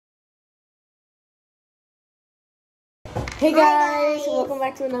Hey guys, welcome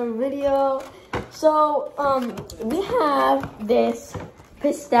back to another video. So, we have this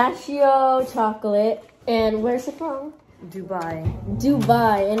pistachio chocolate, and where's it from? Dubai.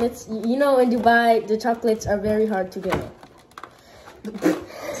 Dubai, and it's, you know, in Dubai, the chocolates are very hard to get.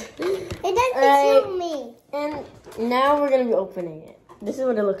 It doesn't suit me. And now we're gonna be opening it. This is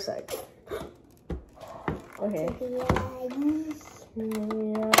what it looks like. Okay.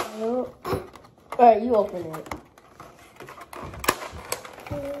 Alright, you open it.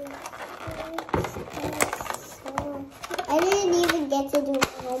 I didn't even get to do my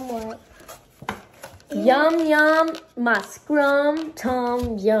homework. Yum yum, my scrum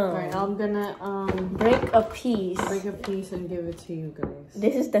tom yum. Alright, I'm gonna Break a piece. break a piece and give it to you guys.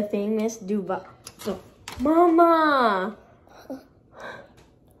 This is the famous Dubai. So, Mama.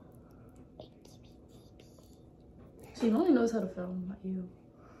 She only knows how to film, not you.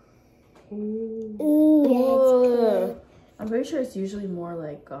 Ooh, that's good. I'm pretty sure it's usually more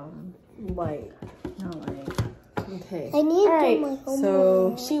like Like, not like. Okay. I need to Alright, do my homework.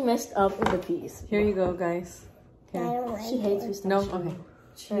 So she messed up with the piece. here you go, guys. I Here. don't like She hates it. pistachio. No. Okay. Alright,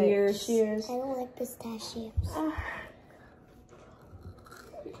 Cheers. cheers. I don't like pistachios.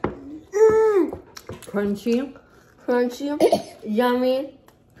 Crunchy. Crunchy, yummy,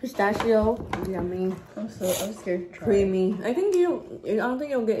 pistachio. Yummy. I'm scared to try. Creamy. I don't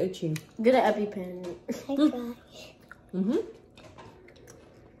think you'll get itchy. Get an EpiPen. I try. Mm-hmm.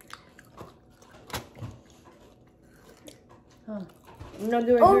 No,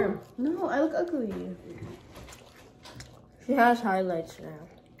 do it Oh. here. No, I look ugly. She has highlights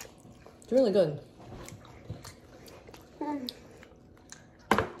now. It's really good.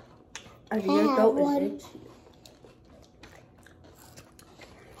 Your goat one. is itchy.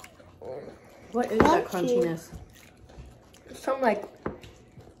 What is that Thank you. crunchiness? Some like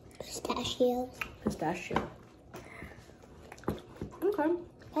Pistachios. pistachio. Okay.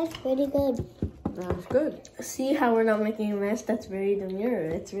 That's pretty good. That's good. See how we're not making a mess? That's very demure.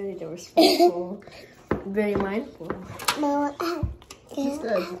 It's really respectful. Very mindful. Mama, It's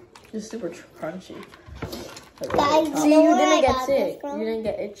good. It's super crunchy. guys, See, you know you where I didn't get got this sick. from? You didn't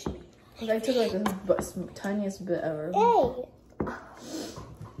get itchy. I took like the tiniest bit ever. Hey,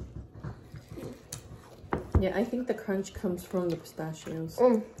 Yeah, I think the crunch comes from the pistachios.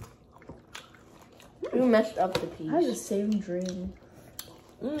 You messed up the piece. I had the same dream.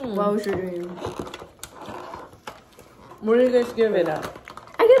 What was your dream? What do you guys give it at?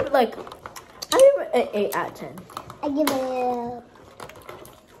 I give it an 8 out of 10. I give it a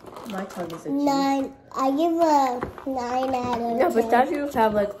My tongue is itchy. 9. I give a 9 out of 10. No, pistachios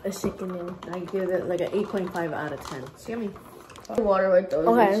have like a sickening. I give it like an 8.5 out of 10. It's yummy. Water with those.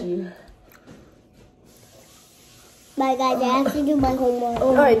 Okay. Bye guys, I have to do my homework.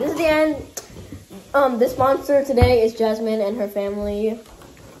 Alright, this is the end. The sponsor today is Jasmine and her family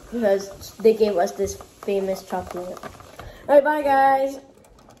because they gave us this famous chocolate. Alright, bye guys.